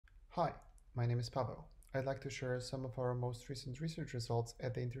Hi, my name is Pawel. I'd like to share some of our most recent research results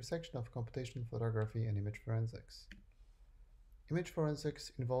at the intersection of computational photography and image forensics. Image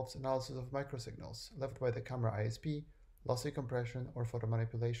forensics involves analysis of microsignals left by the camera ISP, lossy compression, or photo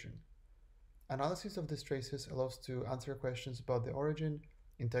manipulation. Analysis of these traces allows to answer questions about the origin,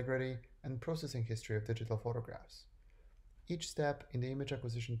 integrity, and processing history of digital photographs. Each step in the image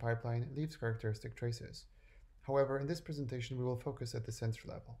acquisition pipeline leaves characteristic traces. However, in this presentation, we will focus at the sensor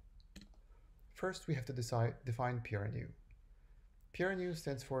level. First, we have to define PRNU. PRNU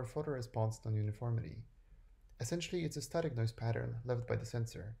stands for photoresponse non-uniformity. Essentially, it's a static noise pattern left by the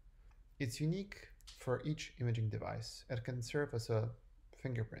sensor. It's unique for each imaging device and can serve as a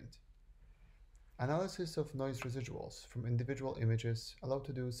fingerprint. Analysis of noise residuals from individual images allow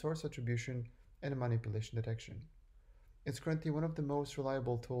to do source attribution and manipulation detection. It's currently one of the most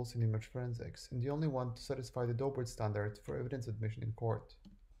reliable tools in image forensics and the only one to satisfy the Doebert standard for evidence admission in court.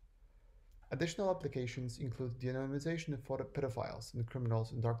 Additional applications include the anonymization of pedophiles and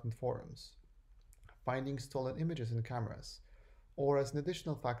criminals in darknet forums, finding stolen images in cameras, or as an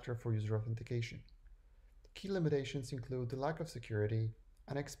additional factor for user authentication. Key limitations include the lack of security,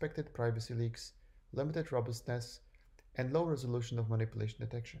 unexpected privacy leaks, limited robustness, and low resolution of manipulation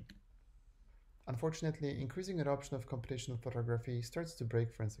detection. Unfortunately, increasing adoption of computational photography starts to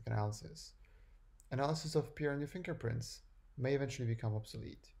break forensic analysis. Analysis of PRNU fingerprints may eventually become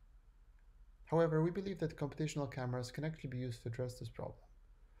obsolete. However, we believe that computational cameras can actually be used to address this problem.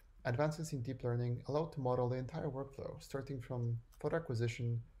 Advances in deep learning allow to model the entire workflow, starting from photo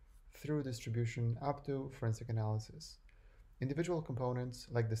acquisition through distribution up to forensic analysis. Individual components,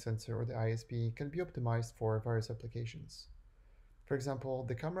 like the sensor or the ISP, can be optimized for various applications. For example,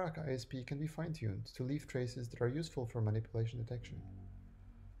 the camera ISP can be fine-tuned to leave traces that are useful for manipulation detection.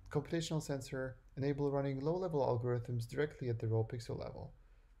 Computational sensor enable running low-level algorithms directly at the raw pixel level,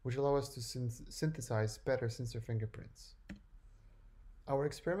 which allow us to synthesize better sensor fingerprints. Our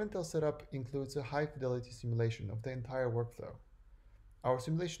experimental setup includes a high-fidelity simulation of the entire workflow. Our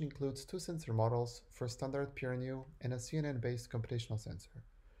simulation includes two sensor models for standard PRNU and a CNN-based computational sensor.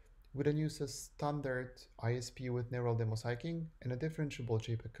 We then use a standard ISP with neural democycling and a differentiable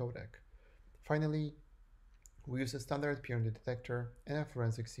JPEG codec. Finally, we use a standard PRNU detector and a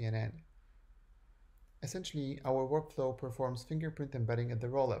forensic CNN. Essentially, our workflow performs fingerprint embedding at the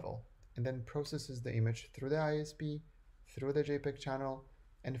raw level and then processes the image through the ISP, through the JPEG channel,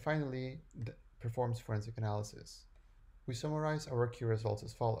 and finally performs forensic analysis. We summarize our key results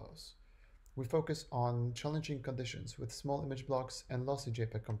as follows. We focus on challenging conditions with small image blocks and lossy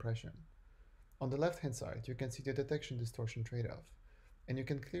JPEG compression. On the left-hand side, you can see the detection distortion trade-off, and you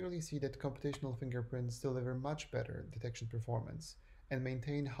can clearly see that computational fingerprints deliver much better detection performance and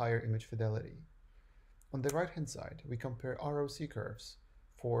maintain higher image fidelity. On the right-hand side, we compare ROC curves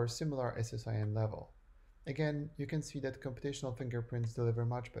for similar SSIN level. Again, you can see that computational fingerprints deliver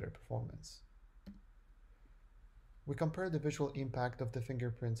much better performance. We compare the visual impact of the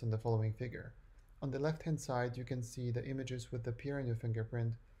fingerprints on the following figure. On the left-hand side, you can see the images with the PRNU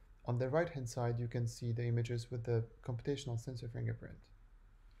fingerprint. On the right-hand side, you can see the images with the computational sensor fingerprint.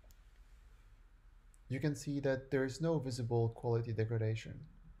 You can see that there is no visible quality degradation.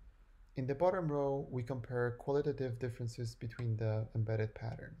 In the bottom row, we compare qualitative differences between the embedded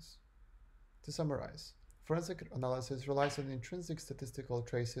patterns. To summarize, forensic analysis relies on intrinsic statistical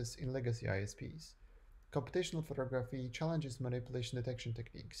traces in legacy ISPs. Computational photography challenges manipulation detection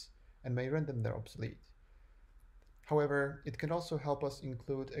techniques and may render them obsolete. However, it can also help us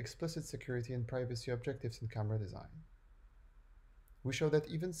include explicit security and privacy objectives in camera design. We show that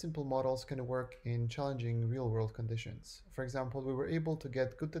even simple models can work in challenging real-world conditions. For example, we were able to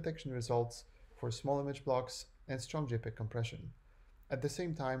get good detection results for small image blocks and strong JPEG compression. At the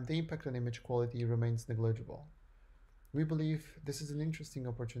same time, the impact on image quality remains negligible. We believe this is an interesting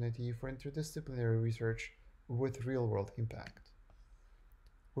opportunity for interdisciplinary research with real-world impact.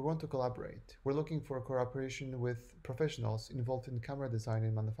 We want to collaborate. We're looking for cooperation with professionals involved in camera design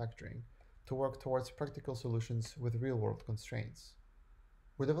and manufacturing to work towards practical solutions with real-world constraints.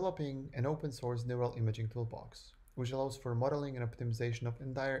 We're developing an open-source neural imaging toolbox, which allows for modeling and optimization of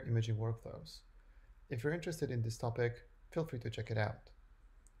entire imaging workflows. If you're interested in this topic, feel free to check it out.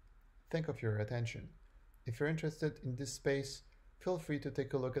 Thank you for your attention. If you're interested in this space, feel free to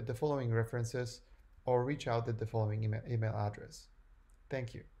take a look at the following references or reach out at the following email address.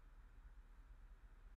 Thank you.